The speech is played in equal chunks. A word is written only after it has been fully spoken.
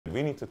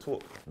We need to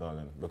talk,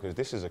 darling, because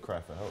this is a cry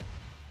for help. Do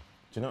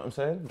you know what I'm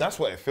saying? That's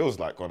what it feels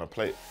like on a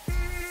plate.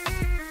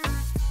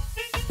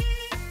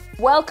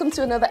 Welcome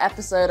to another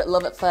episode at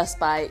Love at First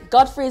Bite.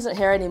 Godfrey isn't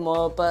here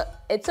anymore,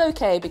 but it's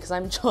okay because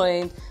I'm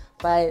joined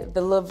by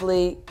the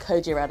lovely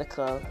Kojey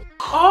Radical.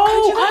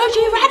 Oh,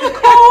 Kojey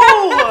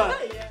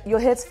Radical! You're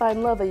here to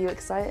find love. Are you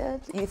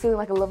excited? Are you feeling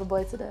like a lover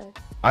boy today?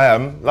 I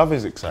am. Love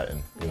is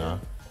exciting, you know?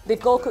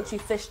 They've gold cooked you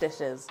fish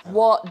dishes.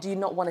 What do you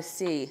not want to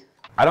see?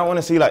 I don't want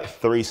to see like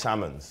 3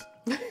 salmons.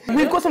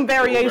 We've got some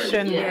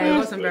variation. Yeah,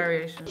 we've got some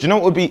variation. Do you know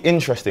what would be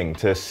interesting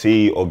to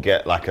see or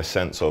get like a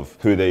sense of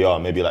who they are?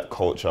 Maybe like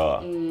culture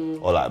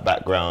or like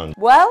background.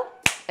 Well,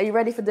 are you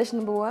ready for dish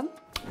number 1?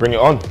 Bring it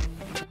on.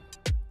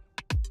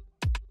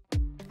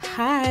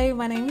 Hi,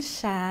 my name is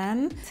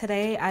Shan.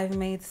 Today I've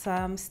made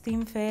some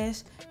steamed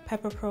fish,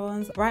 pepper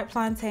prawns, ripe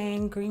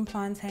plantain, green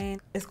plantain.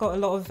 It's got a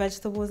lot of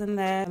vegetables in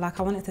there.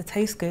 Like, I want it to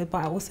taste good,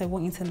 but I also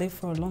want you to live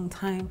for a long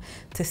time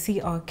to see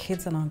our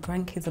kids and our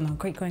grandkids and our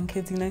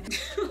great-grandkids, you know?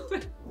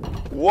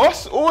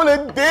 What's all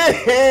of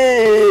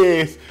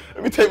this?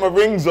 Let me take my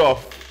rings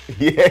off.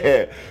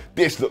 Yeah,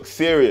 this looks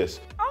serious.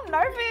 I'm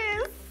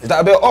nervous. Is that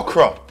a bit of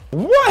okra?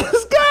 What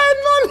is going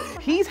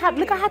on?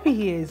 Look how happy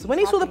he is. When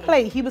he saw the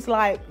plate, he was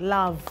like,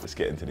 love. Let's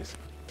get into this.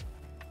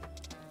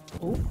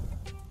 Oh,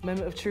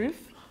 moment of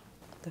truth.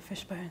 The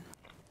fish bone.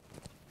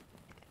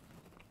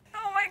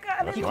 Oh my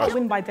God. You can't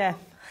win by death.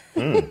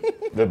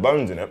 There's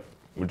bones in it,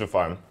 which are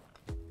fine.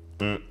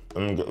 Oh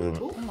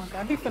my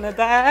God, he's gonna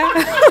die.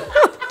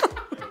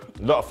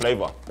 A lot of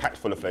flavour, packed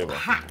full of flavour.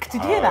 Packed,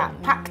 did you hear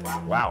that? Packed.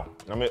 Wow,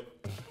 I mean,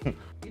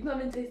 You've not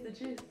even tasted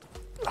the juice.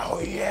 oh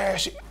yeah,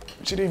 she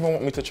didn't even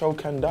want me to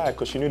choke and die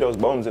because she knew there was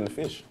bones in the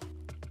fish.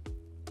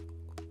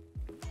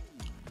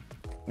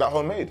 That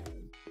homemade?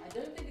 I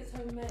don't think it's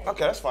homemade.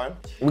 Okay, that's fine.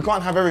 We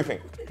can't have everything.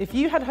 If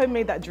you had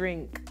homemade that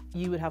drink,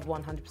 you would have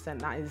 100%.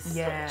 That is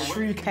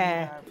true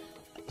care.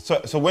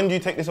 So when do you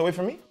take this away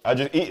from me? I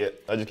just eat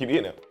it. I just keep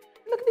eating it.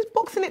 Look at this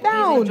boxing it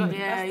down.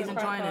 He's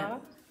enjoying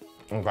it.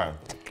 Okay,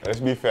 let's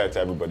be fair to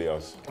everybody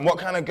else. And what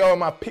kind of girl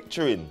am I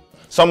picturing?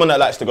 Someone that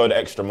likes to go the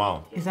extra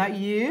mile. Is that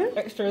you?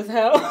 Extra as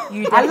hell.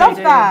 I love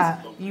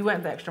that. You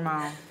went the extra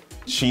mile.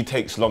 She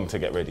takes long to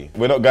get ready.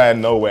 We're not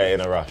going nowhere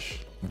in a rush.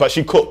 But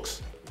she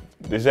cooks.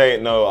 This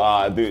ain't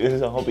no, this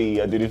is a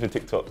hobby, I do this for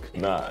TikTok.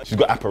 Nah, she's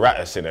got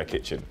apparatus in her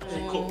kitchen.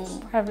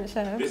 Private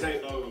chef. This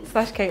ain't no...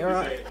 Slash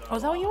caterer. Oh,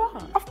 is that what you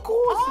are? Of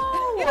course.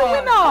 You're the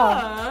winner.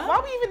 Why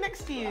are we even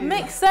next to you?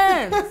 Makes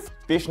sense.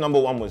 Dish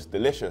number 1 was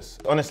delicious.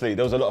 Honestly,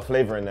 there was a lot of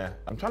flavour in there.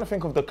 I'm trying to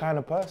think of the kind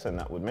of person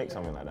that would make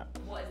something like that.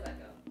 What is that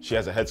girl? She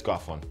has a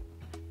headscarf on.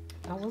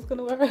 I was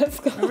gonna wear a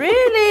headscarf.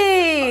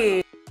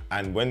 Really?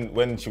 And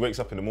when she wakes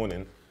up in the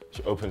morning,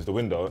 she opens the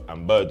window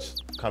and birds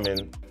come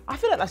in. I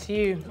feel like that's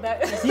you.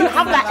 You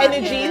have that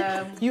energy.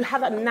 Yeah. You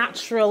have that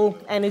natural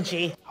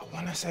energy. I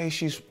want to say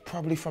she's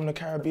probably from the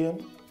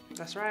Caribbean.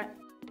 That's right.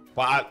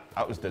 But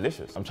that was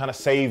delicious. I'm trying to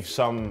save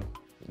some,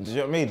 do you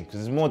know what I mean? Because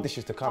there's more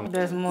dishes to come.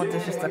 There's more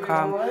dishes to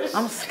come.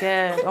 I'm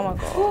scared. Oh my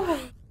God.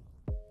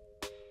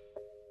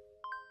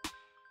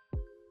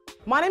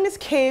 My name is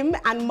Kim,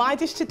 and my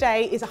dish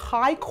today is a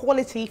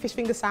high-quality fish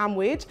finger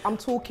sandwich. I'm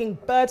talking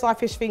bird's eye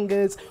fish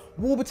fingers,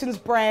 Warburton's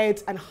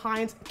bread, and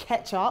Heinz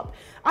ketchup.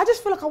 I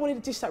just feel like I wanted a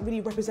dish that really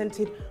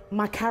represented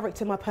my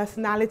character, my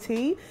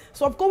personality.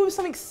 So I've gone with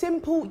something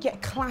simple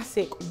yet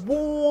classic,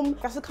 warm.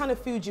 That's the kind of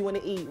food you want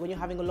to eat when you're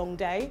having a long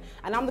day.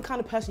 And I'm the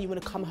kind of person you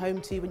want to come home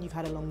to when you've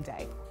had a long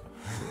day.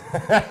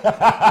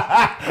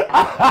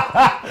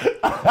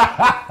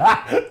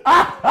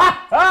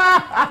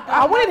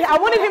 I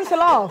wanted him to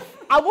laugh.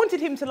 I wanted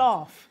him to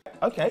laugh.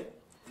 Okay.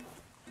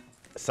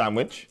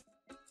 Sandwich.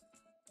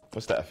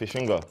 What's that, a fish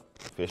finger?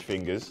 Fish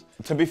fingers.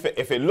 To be fair,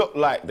 if it looked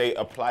like they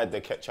applied the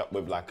ketchup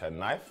with like a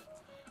knife,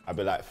 I'd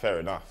be like, fair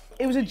enough.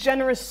 It was a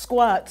generous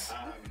squirt.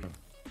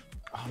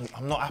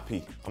 I'm not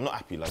happy. I'm not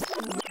happy, like.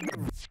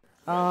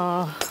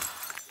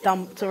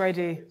 Dumped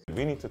already.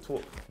 We need to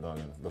talk,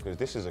 darling, because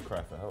this is a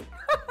cry for help.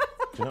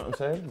 Do you know what I'm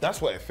saying?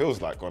 That's what it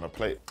feels like on a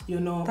plate.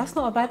 You're not. That's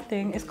not a bad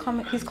thing. It's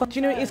coming. Do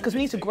you know what it is? Because we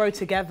need to grow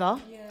together,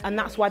 and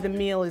that's why the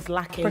meal is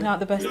lacking. Bring out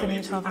the best in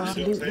each other.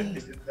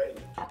 Absolutely.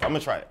 I'm gonna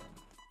try it.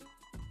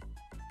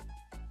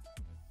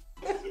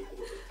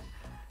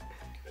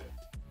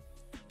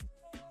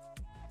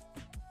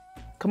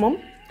 Come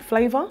on,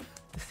 flavour,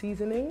 the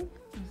seasoning.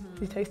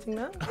 You tasting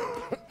that?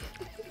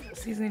 What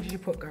seasoning did you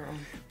put, girl?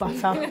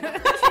 Butter.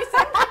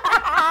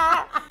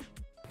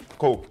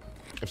 Cool.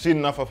 I've seen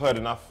enough, I've heard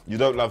enough. You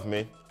don't love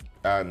me,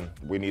 and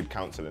we need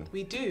counselling.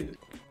 We do.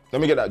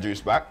 Let me get that juice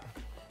back.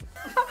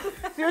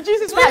 Your juice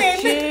is winning.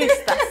 Juice,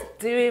 that's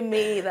doing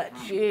me, that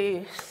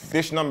juice.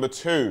 Dish number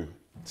 2,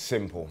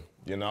 simple,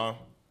 you know?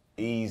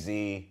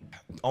 Easy,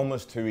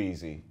 almost too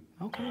easy.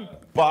 Okay.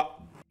 But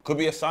could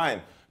be a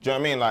sign. Do you know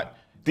what I mean? Like,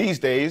 these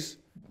days,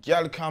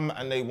 y'all come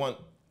and they want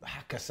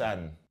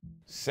Hakkasan,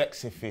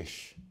 sexy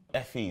fish,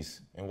 Effie's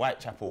in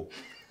Whitechapel.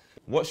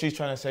 What she's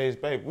trying to say is,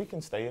 babe, we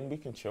can stay in, we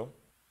can chill.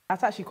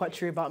 That's actually quite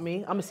true about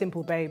me. I'm a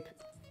simple babe.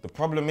 The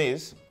problem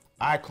is,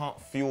 I can't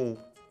fuel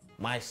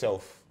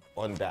myself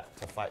on that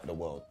to fight the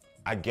world.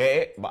 I get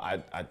it, but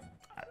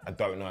I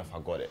don't know if I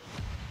got it.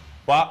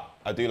 But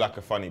I do like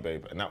a funny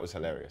babe, and that was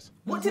hilarious.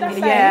 What did I say?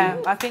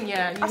 Yeah, I think,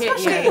 yeah. You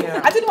hit,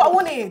 yeah. I did what I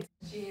wanted.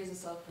 She is a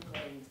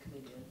self-proclaimed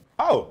comedian.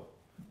 Oh.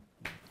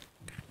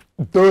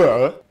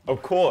 Duh.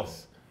 Of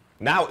course.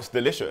 Now it's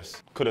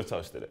delicious. Could have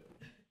toasted it.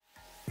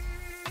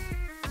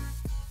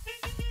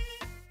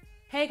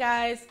 Hey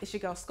guys, it's your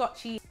girl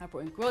Scotchy. I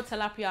brought in grilled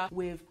tilapia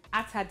with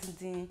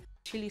atadindin,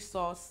 chili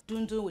sauce,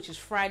 dundu, which is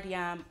fried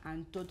yam,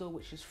 and dodo,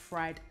 which is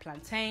fried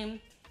plantain.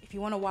 If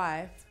you want a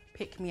wife,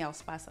 pick me, I'll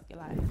spice up your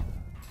life.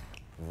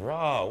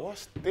 Rah,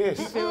 what's this?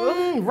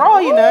 Raw,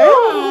 you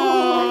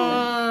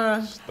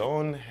know.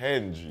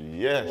 Stonehenge,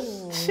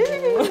 yes.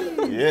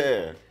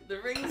 Yeah. The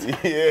rings.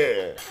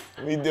 Yeah.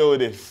 Let me deal with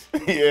this.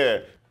 Yeah.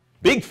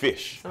 Big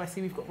fish. So I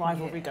see we've got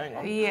rivalry going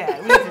on. Yeah,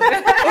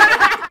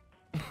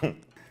 we did.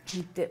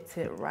 You dipped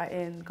it right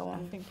in, go on.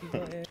 I think you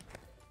got it.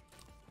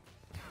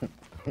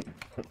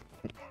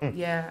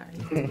 Yeah.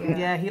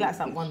 Yeah, he likes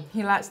that one.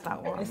 He likes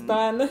that one. It's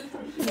done.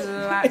 He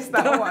likes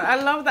that one. I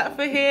love that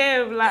for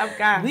him. Like,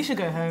 guy. We should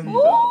go home.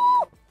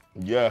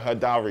 Yeah, her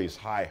dowry is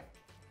high.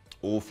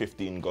 All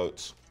 15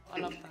 goats. I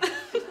love that.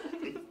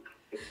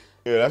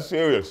 Yeah, that's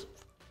serious.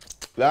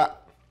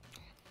 That,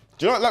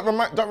 do you know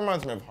what that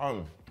reminds me of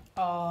home?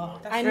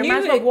 I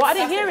Reminds me of what? I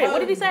didn't hear it. What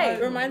did he say?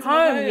 It reminds me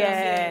Home, of home.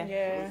 yeah.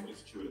 Yeah.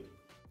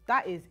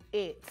 That is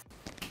it.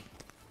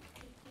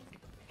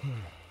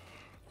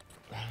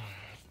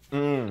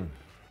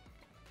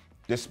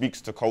 This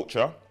speaks to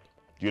culture,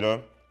 you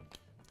know?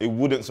 It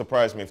wouldn't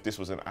surprise me if this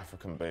was an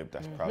African babe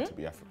that's proud to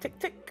be African. Tick,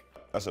 tick.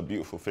 That's a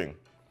beautiful thing.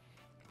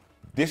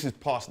 This is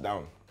passed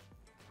down.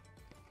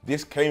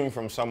 This came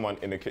from someone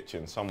in the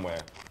kitchen somewhere,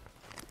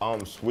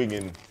 arm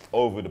swinging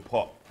over the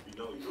pot.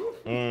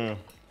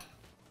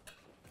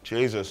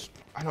 Jesus,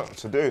 I don't know what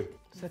to do.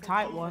 It's a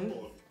tight one.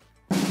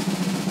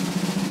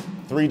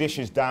 3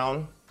 dishes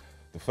down.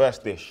 The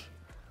first dish,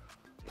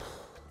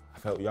 I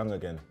felt young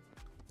again.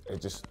 It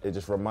just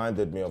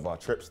reminded me of our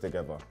trips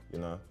together, you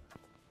know?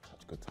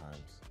 Such good times.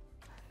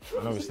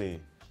 And obviously,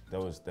 there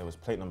was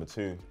plate number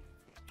 2.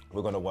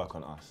 We're gonna work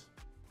on us.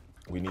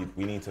 We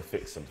need to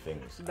fix some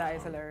things. That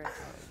is hilarious.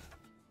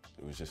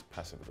 It was just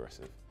passive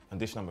aggressive. And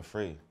dish number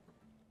 3,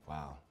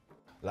 wow.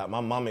 Like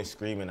my mum is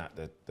screaming at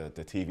the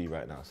TV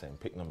right now saying,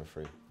 pick number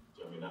 3.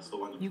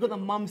 You got the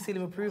mum seal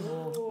of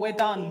approval. We're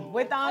done.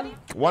 We're done.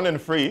 1 and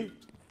 3,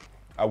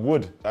 I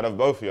would out of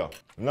both of you.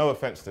 No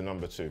offense to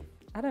number 2.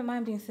 I don't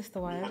mind being sister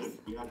wives.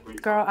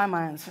 Girl, I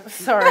mind.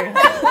 Sorry.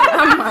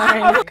 I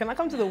mind. Can I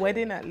come to the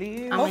wedding at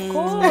least? Of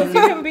course, you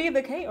can be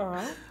the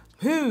caterer.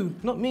 Who?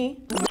 Not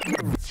me.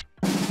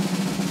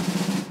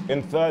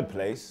 In 3rd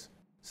place,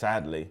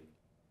 sadly,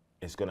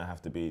 it's gonna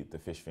have to be the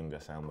fish finger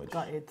sandwich.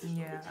 Got it.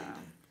 Yeah.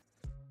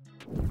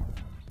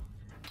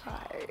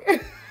 Hi.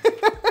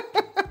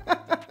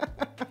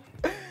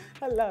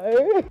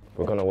 Hello.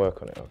 We're gonna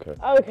work on it, okay?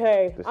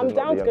 Okay, This I'm is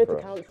not down the to go end to for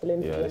us.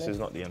 counselling. Yeah, this is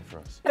not the end for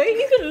us. They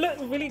even look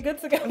really good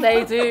together.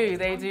 They do,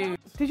 they do.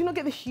 Did you not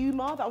get the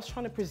humour that I was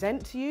trying to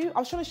present to you? I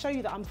was trying to show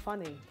you that I'm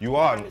funny. You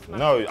are?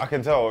 No, I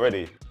can tell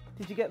already.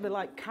 Did you get the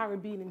like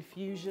Caribbean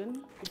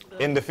infusion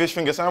In the fish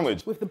finger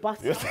sandwich. with the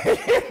butter? Yes. You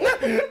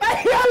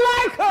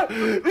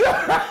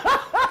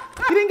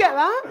didn't get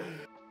that?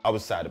 I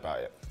was sad about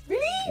it.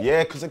 Really?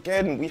 Yeah, because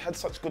again, we had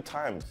such good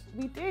times.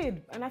 We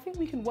did, and I think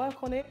we can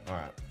work on it. All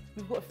right,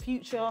 We've got a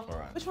future.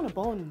 right. We're trying to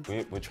bond,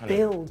 we're trying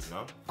build,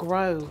 to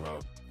grow. grow.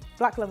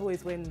 Black love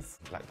always wins.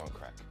 Black don't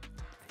crack.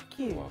 Thank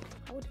you. welcome.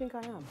 How would you think I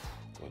am?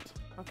 Good.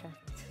 Okay.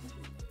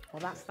 Well,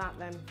 that's that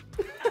then.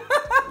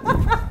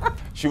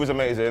 She was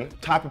amazing.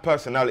 Type of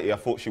personality I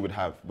thought she would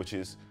have, which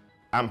is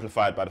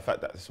amplified by the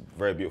fact that it's a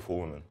very beautiful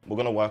woman. We're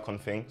gonna work on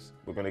things.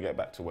 We're gonna get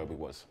back to where we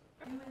was.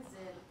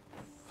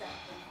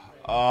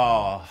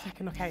 Oh.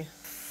 Second, okay.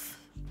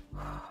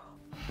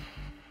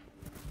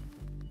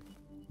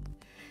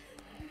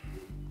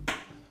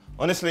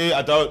 Honestly,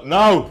 I don't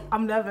know.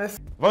 I'm nervous.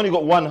 I've only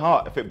got one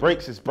heart. If it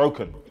breaks, it's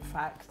broken.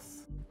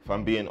 Facts. If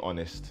I'm being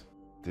honest,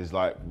 there's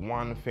like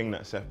one thing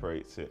that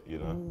separates it, you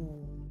know?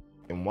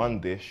 In one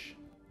dish,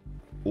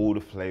 all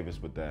the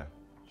flavors were there.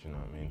 Do you know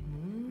what I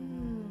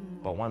mean?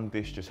 But one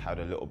dish just had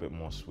a little bit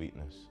more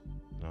sweetness,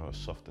 you know, a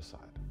softer side.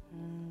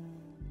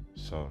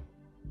 So,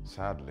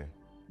 sadly,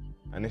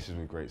 and this is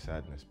with great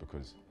sadness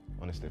because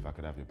honestly, if I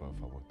could have you both,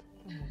 I would.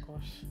 Oh my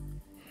gosh.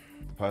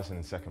 The person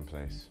in 2nd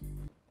place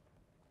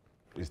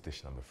is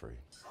dish number 3.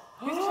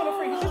 Who's this number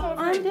 3? Who's this number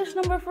 3? I'm dish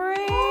number 3.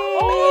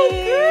 Oh,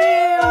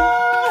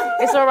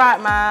 good. It's all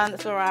right, man.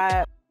 It's all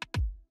right.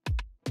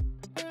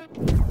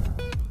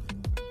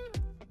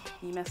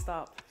 You messed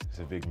up. It's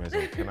a big mess.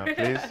 Can I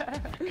please?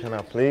 Can I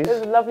please? It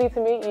was lovely to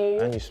meet you.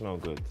 And you smell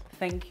good.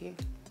 Thank you.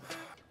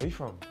 Where you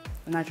from?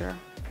 Nigeria.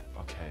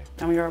 Okay,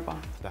 I'm Yoruba.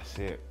 that's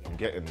it. I'm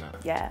getting that.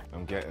 Yeah.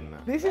 I'm getting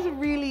that. This is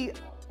really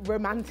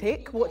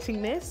romantic,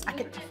 watching this. I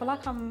feel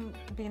like I'm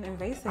being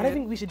invasive. I don't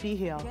think we should be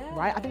here, Yeah.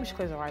 right? I think we should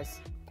close our eyes.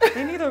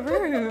 They need a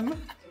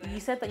room. You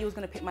said that you was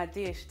gonna pick my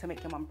dish to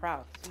make your mum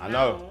proud. I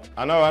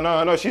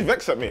know. She's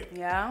vexed at me.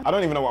 Yeah? I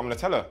don't even know what I'm gonna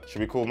tell her. Should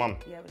we call mum?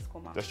 Yeah, it's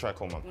cool, mum. Let's try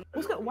call mum.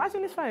 Why is he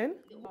on his phone?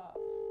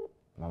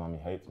 My mummy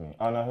hates me.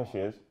 Oh no, here she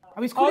is.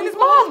 Oh, he's calling his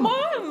mum.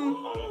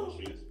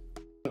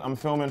 I'm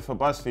filming for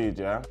BuzzFeed,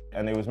 yeah?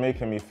 And they was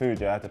making me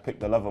food, yeah? I had to pick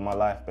the love of my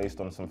life based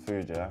on some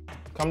food, yeah?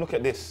 Come look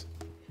at this.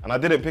 And I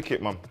didn't pick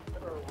it, mum.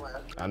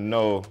 I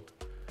know.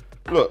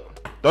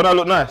 Look, don't I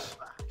look nice?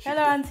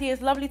 Hello, Auntie.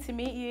 It's lovely to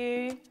meet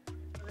you.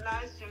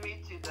 Nice to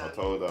meet you, I darling.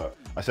 told her.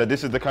 I said,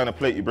 this is the kind of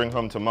plate you bring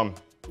home to mum.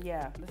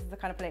 Yeah, this is the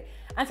kind of plate.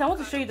 Auntie, I want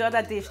to show you the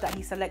other dish that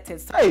he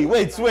selected. Hey,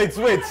 wait, bah.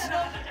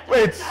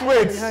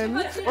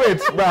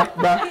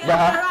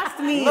 Embarrassed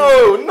me.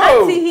 No.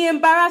 Auntie, he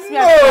embarrassed me.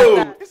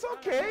 No, it's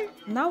okay.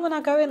 Now when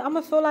I go in, I'm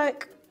gonna feel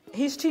like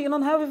he's cheating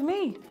on her with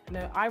me.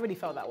 No, I already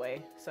felt that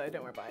way, so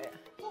don't worry about it.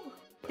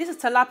 This is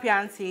tilapia,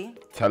 Auntie.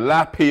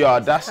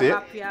 Tilapia, that's it.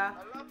 Tilapia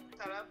I love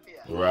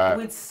tilapia. Right.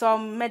 with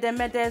some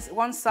medes,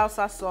 one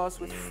salsa sauce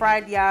with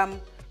fried yam,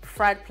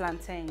 fried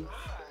plantain.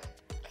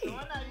 So when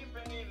are you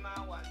bringing my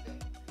one then?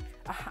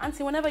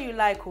 Auntie, whenever you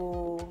like,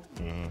 oh.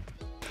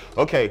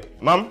 Okay,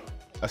 mum,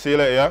 I'll see you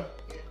later, yeah?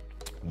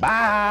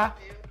 Bye.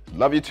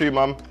 Love you too,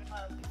 mum.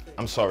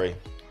 I'm sorry.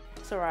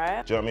 It's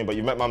alright. Do you know what I mean? But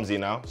you met Mumsy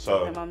now,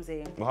 so My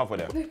mumsy. we're halfway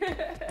there.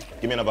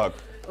 Give me another hug.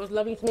 It was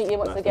lovely to meet you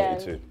once Nice to meet again.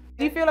 you too.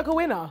 Do you feel like a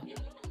winner?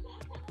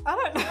 I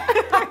don't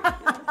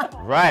know.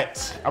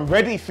 Right, I'm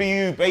ready for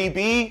you,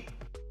 baby.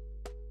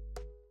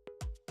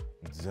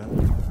 Da,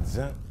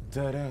 da,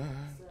 da, da.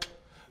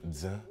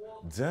 Da,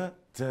 da,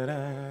 da,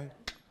 da.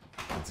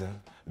 Da.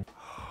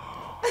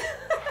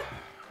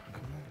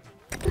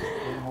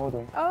 Hold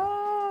on.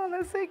 Oh,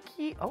 that's so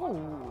cute.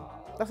 Oh,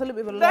 that's a little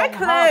bit of a They're long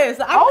close.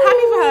 heart. I'm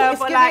happy for her, It's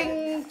but like,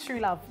 giving true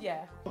love.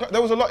 yeah.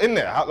 There was a lot in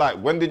there. Like,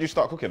 when did you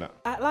start cooking it?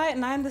 At like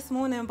 9 this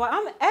morning, but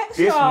I'm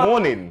extra. This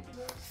morning.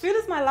 Food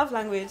is my love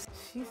language.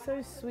 She's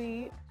so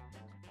sweet.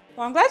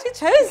 Well, I'm glad you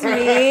chose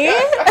me.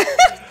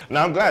 No,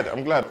 I'm glad.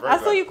 Very I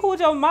saw glad. you called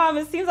your mom.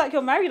 It seems like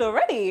you're married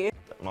already.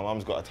 My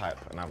mum's got a type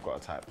and I've got a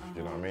type.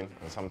 You know what I mean?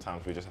 And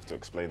sometimes we just have to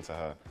explain to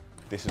her,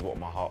 this is what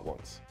my heart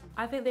wants.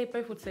 I think they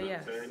both would say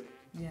yes.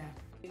 Yeah.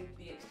 We'll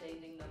be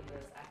exchanging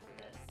numbers after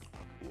this.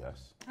 Yes.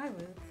 I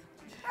would.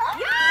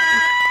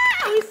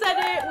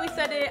 We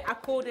said it, I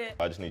called it.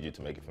 I just need you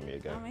to make it for me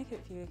again. I'll make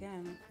it for you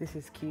again. This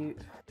is cute.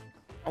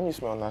 And you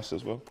smell nice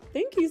as well.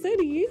 Thank you, so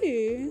do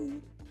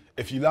you.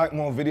 If you like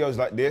more videos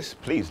like this,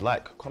 please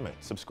like, comment,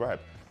 subscribe,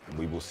 and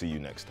we will see you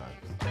next time.